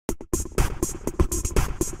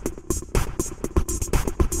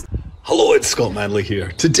Hello, it's Scott Manley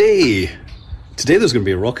here. Today there's going to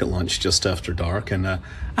be a rocket launch just after dark, and I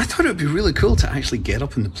thought it would be really cool to actually get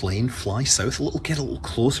up in the plane, fly south a little, get a little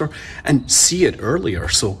closer, and see it earlier.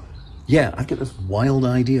 So, yeah, I get this wild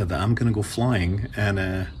idea that I'm going to go flying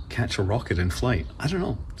and catch a rocket in flight. I don't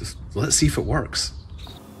know, just let's see if it works.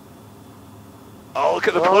 Oh, look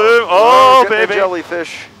at the plume! Oh, baby!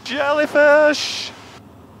 Jellyfish! Jellyfish!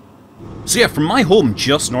 So yeah, from my home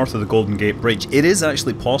just north of the Golden Gate Bridge, it is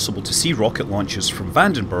actually possible to see rocket launches from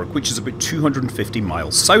Vandenberg, which is about 250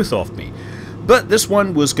 miles south of me. But this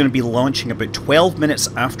one was going to be launching about 12 minutes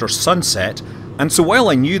after sunset, and so while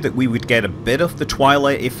I knew that we would get a bit of the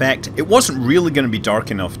twilight effect, it wasn't really going to be dark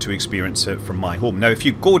enough to experience it from my home. Now, if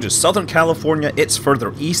you go to Southern California, it's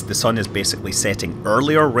further east, the sun is basically setting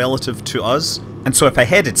earlier relative to us, and so if I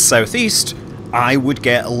headed southeast, I would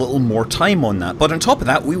get a little more time on that. But on top of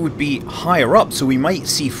that, we would be higher up, so we might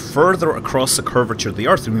see further across the curvature of the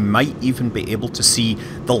Earth, and we might even be able to see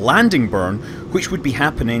the landing burn, which would be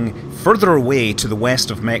happening further away to the west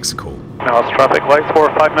of Mexico. Now it's traffic lights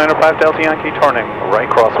 4595 Delta Yankee, turning right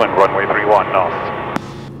crosswind, runway 31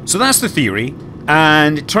 north. So that's the theory,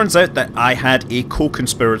 and it turns out that I had a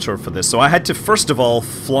co-conspirator for this. So I had to first of all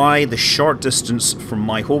fly the short distance from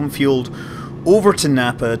my home field over to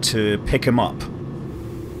Napa to pick him up.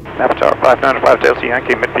 Napa Tower 595 Delta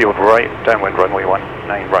Yankee, midfield right, downwind runway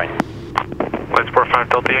 19 right. Lights 45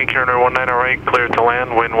 Delta Yankee, runway 19 right, clear to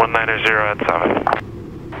land, wind 190 at 7.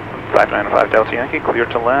 595 Delta Yankee, clear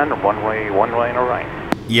to land, runway 19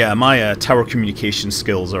 right. Yeah, my tower communication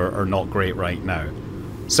skills are not great right now.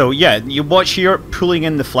 So yeah, you watch here, pulling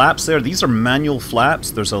in the flaps there. These are manual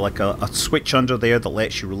flaps. There's a switch under there that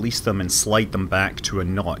lets you release them and slide them back to a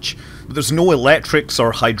notch. But there's no electrics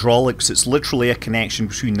or hydraulics. It's literally a connection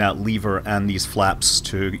between that lever and these flaps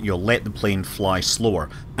to let the plane fly slower.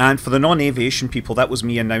 And for the non-aviation people, that was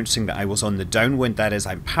me announcing that I was on the downwind. That is,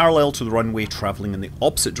 I'm parallel to the runway, traveling in the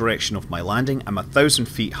opposite direction of my landing. I'm 1,000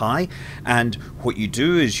 feet high, and what you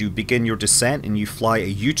do is you begin your descent and you fly a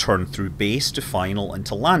U-turn through base to final and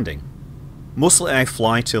to landing. Mostly I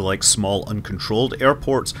fly to like small uncontrolled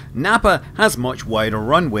airports. Napa has much wider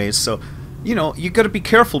runways, so you got to be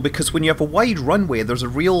careful, because when you have a wide runway, there's a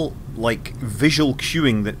real visual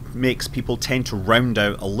cueing that makes people tend to round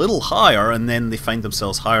out a little higher, and then they find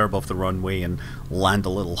themselves higher above the runway and land a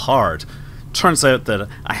little hard. Turns out that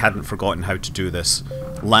I hadn't forgotten how to do this.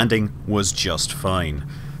 Landing was just fine.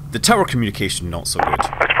 The tower communication not so good.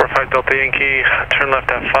 Lights 45 Delta Yankee, turn left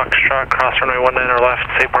at Foxtrot, cross runway 19 or left,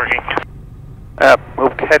 safe parking. We'll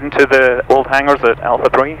head into the old hangars at Alpha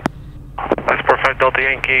 3. Lights 45 Delta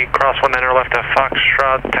Yankee, cross 19 or left at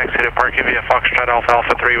Foxtrot, taxi to parking via Foxtrot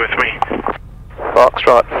Alpha 3 with me.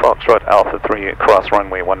 Foxtrot Alpha 3, cross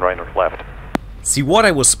runway 19 or left. See, what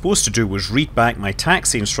I was supposed to do was read back my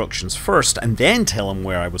taxi instructions first and then tell him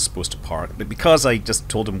where I was supposed to park, but because I just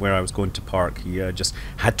told him where I was going to park, he just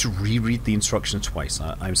had to reread the instructions twice.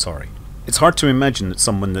 I'm sorry. It's hard to imagine that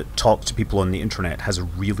someone that talks to people on the internet has a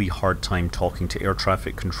really hard time talking to air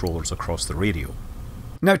traffic controllers across the radio.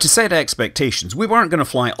 Now, to set expectations, we weren't going to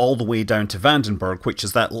fly all the way down to Vandenberg, which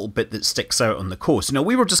is that little bit that sticks out on the coast. No,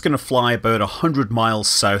 we were just going to fly about 100 miles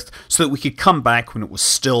south so that we could come back when it was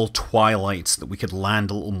still twilight, so that we could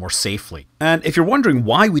land a little more safely. And if you're wondering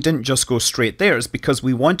why we didn't just go straight there, it's because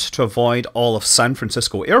we wanted to avoid all of San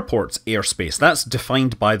Francisco Airport's airspace. That's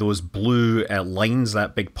defined by those blue lines,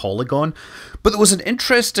 that big polygon. But there was an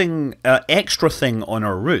interesting extra thing on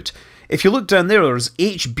our route. If you look down there, there's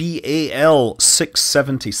HBAL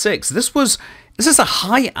 676. This is a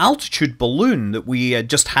high altitude balloon that we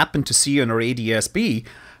just happened to see on our ADS-B,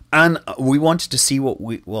 and we wanted to see what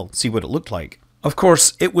it looked like. Of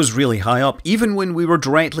course, it was really high up. Even when we were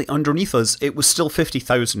directly underneath us, it was still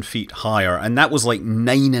 50,000 feet higher, and that was like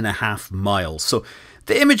 9.5 miles. So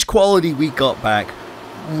the image quality we got back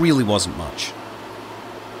really wasn't much.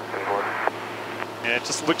 Yeah, it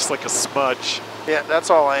just looks like a smudge. Yeah, that's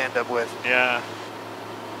all I end up with. Yeah.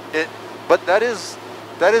 But that is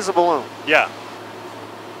a balloon. Yeah.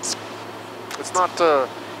 It's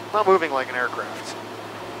not moving like an aircraft.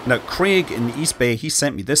 Now, Craig in the East Bay, he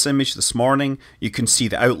sent me this image this morning. You can see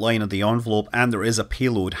the outline of the envelope, and there is a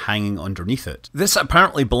payload hanging underneath it. This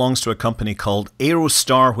apparently belongs to a company called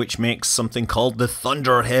Aerostar, which makes something called the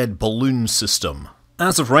Thunderhead balloon system.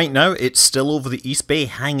 As of right now, it's still over the East Bay,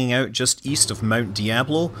 hanging out just east of Mount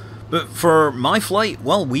Diablo. But for my flight,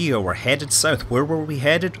 well, we were headed south. Where were we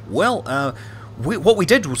headed? Well, what we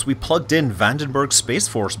did was we plugged in Vandenberg Space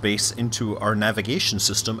Force Base into our navigation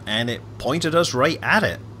system, and it pointed us right at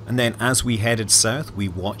it. And then as we headed south, we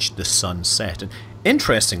watched the sun set. And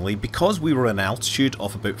interestingly, because we were at an altitude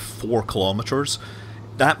of about 4 kilometers,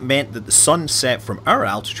 That meant that the sunset from our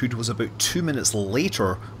altitude was about 2 minutes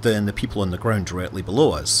later than the people on the ground directly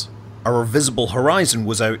below us. Our visible horizon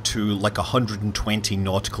was out to like 120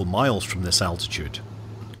 nautical miles from this altitude.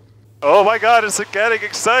 Oh my god, is it getting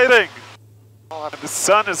exciting? And the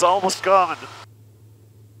sun is almost gone.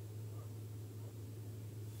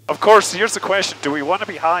 Of course, here's the question, do we want to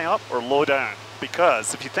be high up or low down?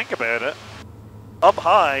 Because if you think about it, up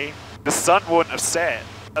high, the sun wouldn't have set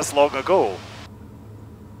as long ago.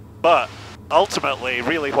 But ultimately,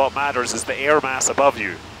 really what matters is the air mass above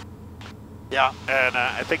you. Yeah. And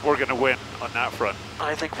I think we're going to win on that front.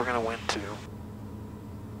 I think we're going to win too.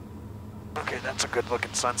 Okay, that's a good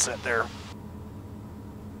looking sunset there.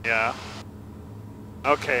 Yeah.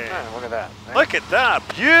 Okay. Yeah, look at that. Look at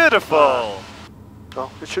that, beautiful!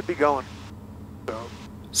 Well, it should be going.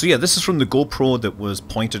 So yeah, this is from the GoPro that was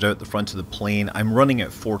pointed out the front of the plane. I'm running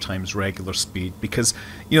at 4 times regular speed because,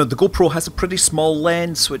 you know, the GoPro has a pretty small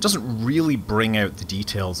lens, so it doesn't really bring out the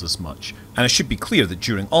details as much. And it should be clear that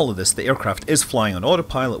during all of this, the aircraft is flying on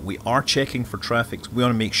autopilot, we are checking for traffic, we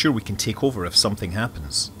want to make sure we can take over if something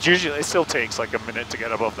happens. Usually it still takes like a minute to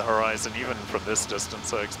get above the horizon, even from this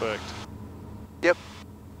distance, I expect. Yep.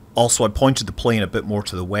 Also, I pointed the plane a bit more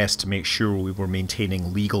to the west to make sure we were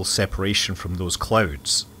maintaining legal separation from those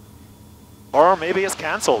clouds. Or maybe it's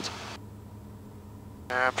cancelled.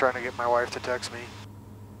 I'm trying to get my wife to text me.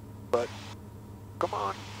 But, come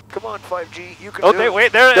on, 5G, you can do it.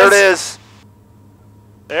 Wait, there it is. There it is.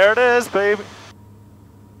 There it is, baby.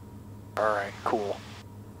 Alright, cool.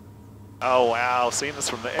 Oh wow, seeing this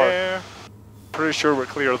from the air. Pretty sure we're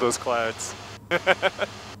clear of those clouds.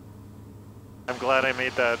 I'm glad I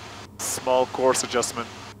made that small course adjustment.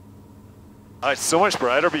 It's so much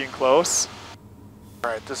brighter being close.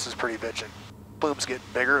 Alright, this is pretty bitchin'. Plume's getting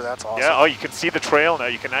bigger, that's awesome. Yeah, oh, you can see the trail now.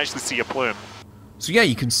 You can actually see a plume. So yeah,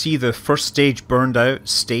 you can see the first stage burned out,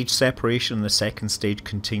 stage separation, and the second stage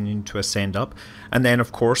continuing to ascend up. And then,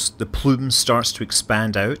 of course, the plume starts to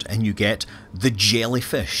expand out, and you get the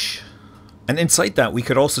jellyfish. And inside that, we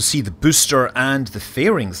could also see the booster and the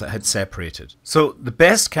fairings that had separated. So the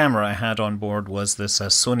best camera I had on board was this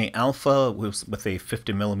Sony Alpha with a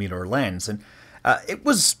 50mm lens, and it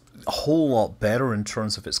was a whole lot better in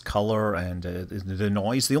terms of its color and the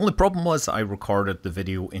noise. The only problem was I recorded the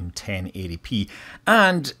video in 1080p,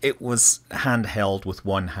 and it was handheld with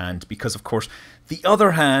one hand because, of course, the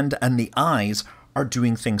other hand and the eyes are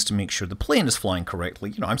doing things to make sure the plane is flying correctly.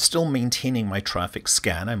 You know, I'm still maintaining my traffic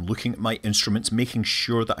scan. I'm looking at my instruments, making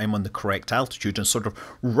sure that I'm on the correct altitude and sort of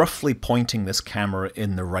roughly pointing this camera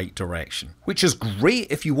in the right direction. Which is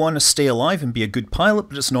great if you want to stay alive and be a good pilot,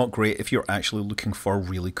 but it's not great if you're actually looking for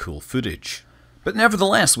really cool footage. But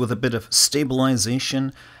nevertheless, with a bit of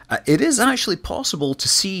stabilization, it is actually possible to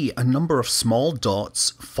see a number of small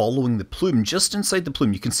dots following the plume. Just inside the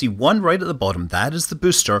plume, you can see one right at the bottom. That is the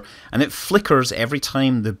booster, and it flickers every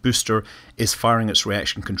time the booster is firing its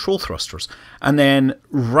reaction control thrusters. And then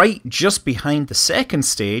right just behind the second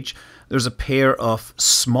stage, there's a pair of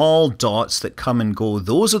small dots that come and go.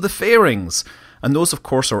 Those are the fairings, and those, of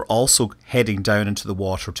course, are also heading down into the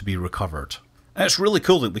water to be recovered. And it's really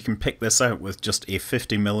cool that we can pick this out with just a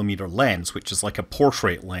 50mm lens, which is like a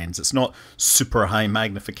portrait lens. It's not super high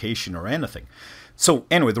magnification or anything. So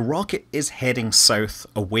anyway, the rocket is heading south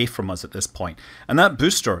away from us at this point. And that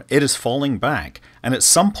booster, it is falling back. And at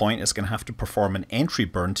some point, it's going to have to perform an entry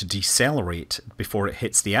burn to decelerate before it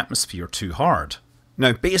hits the atmosphere too hard.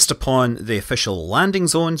 Now, based upon the official landing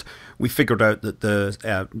zones, we figured out that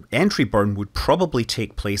the entry burn would probably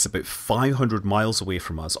take place about 500 miles away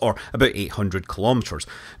from us, or about 800 kilometers.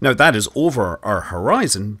 Now, that is over our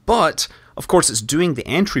horizon, but of course it's doing the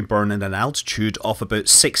entry burn at an altitude of about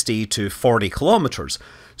 60 to 40 kilometers.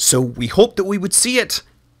 So we hoped that we would see it,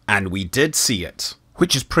 and we did see it.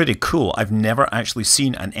 Which is pretty cool. I've never actually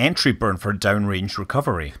seen an entry burn for downrange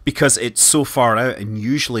recovery because it's so far out and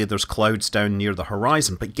usually there's clouds down near the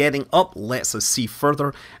horizon, but getting up lets us see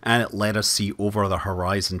further and it let us see over the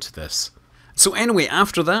horizon to this. So anyway,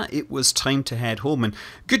 after that it was time to head home, and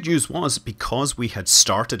good news was because we had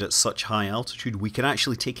started at such high altitude we could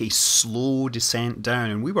actually take a slow descent down,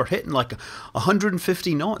 and we were hitting like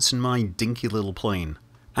 150 knots in my dinky little plane.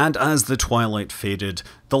 And as the twilight faded,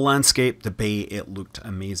 the landscape, the bay, it looked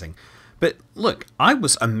amazing. But look, I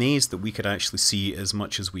was amazed that we could actually see as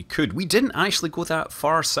much as we could. We didn't actually go that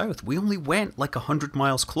far south. We only went like 100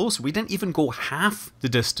 miles closer. We didn't even go half the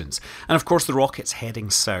distance. And of course the rocket's heading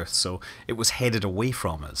south, so it was headed away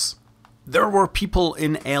from us. There were people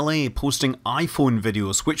in LA posting iPhone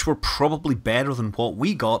videos which were probably better than what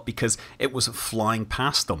we got because it was flying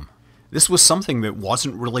past them. This was something that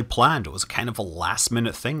wasn't really planned. It was kind of a last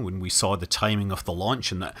minute thing when we saw the timing of the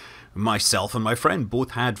launch and that myself and my friend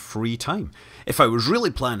both had free time. If I was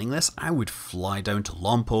really planning this, I would fly down to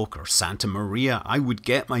Lompoc or Santa Maria. I would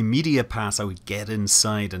get my media pass, I would get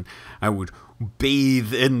inside and I would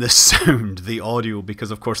bathe in the sound, the audio,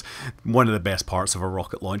 because of course one of the best parts of a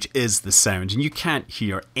rocket launch is the sound, and you can't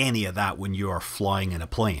hear any of that when you are flying in a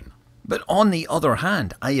plane. But on the other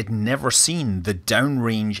hand, I had never seen the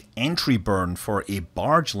downrange entry burn for a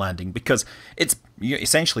barge landing because it's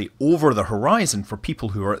essentially over the horizon for people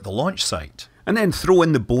who are at the launch site. And then throw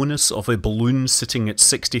in the bonus of a balloon sitting at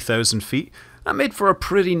 60,000 feet, that made for a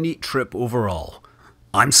pretty neat trip overall.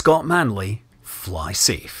 I'm Scott Manley, fly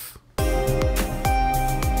safe.